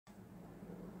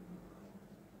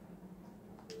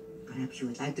Perhaps you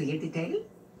would like to hear the tale?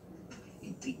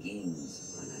 It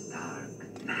begins on a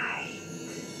dark night,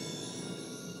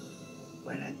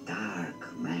 where a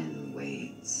dark man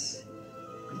waits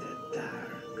with a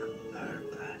dark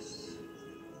purpose.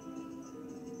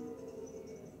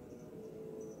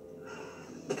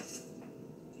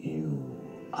 You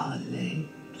are late.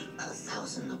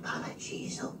 1,000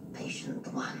 apologies, oh patient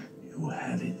one. You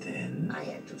have it then? I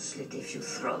had to slit a few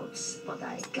throats, but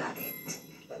I got it.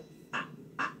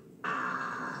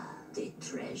 The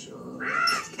treasure.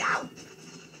 No!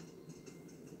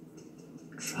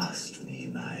 Trust me,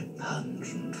 my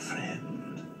pungent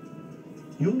friend.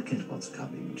 You'll get what's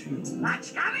coming to you.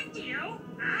 What's coming to you?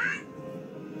 Huh?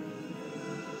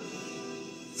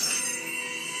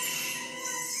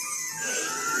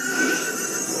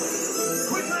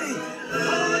 Quickly!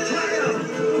 Follow the trail!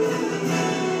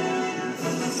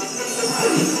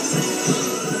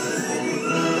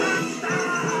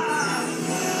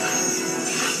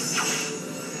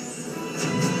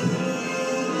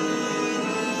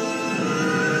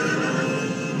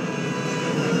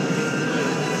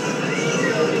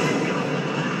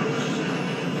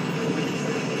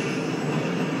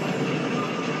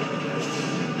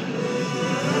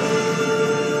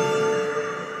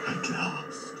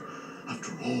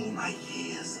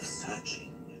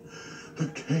 The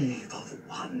Cave of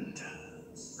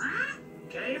Wonders. Huh?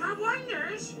 Cave of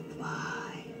Wonders?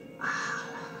 Why?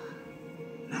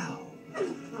 Now,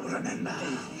 remember,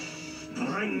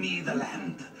 bring me the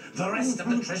lamp. The rest of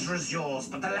the treasure is yours,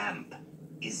 but the lamp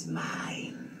is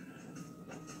mine.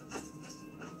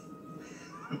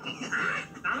 The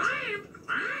lamp?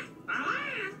 Huh? The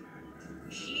lamp?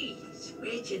 Jeez,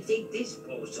 where'd you think this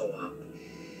bozo up?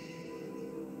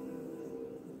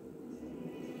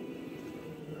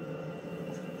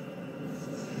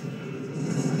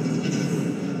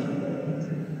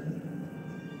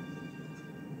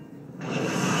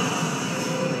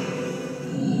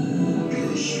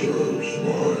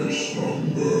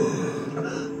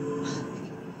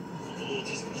 It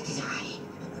is I,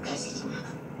 Cousin,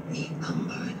 the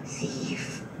humble thief.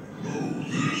 Know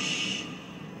this.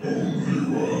 Only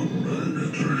one made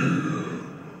it here.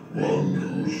 One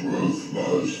whose worth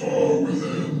lies far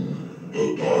within. The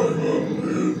diamond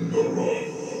in the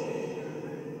rough.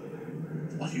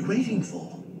 What are you waiting for?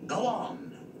 Go on.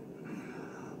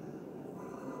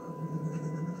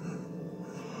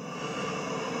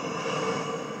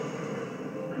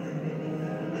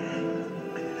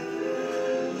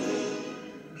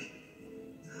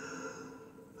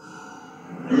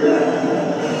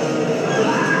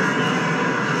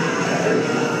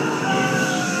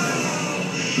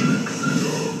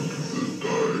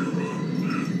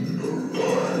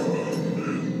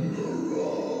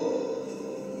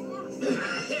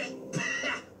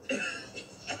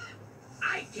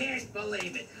 I can't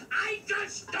believe it. I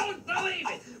just don't believe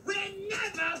it. We're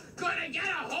never gonna get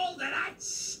a hold of that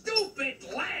stupid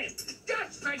lamp.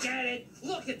 Just forget it.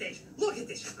 Look at this. Look at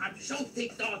this. I'm so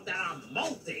ticked off that I'm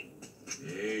molting.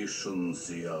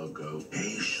 Patience, Iago,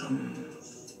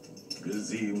 patience.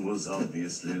 Gazim was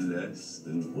obviously less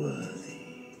than worthy.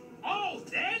 Oh,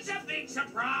 there's a big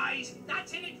surprise.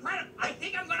 That's an incredible. I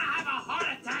think I'm gonna have a heart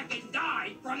attack and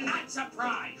die from that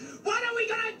surprise. What are we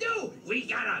gonna do? We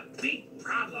got a big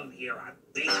problem here. A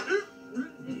big.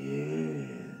 Yes.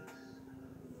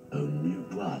 Only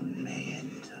one may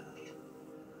enter.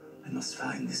 I must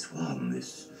find this one,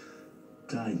 this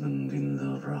diamond in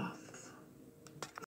the rough.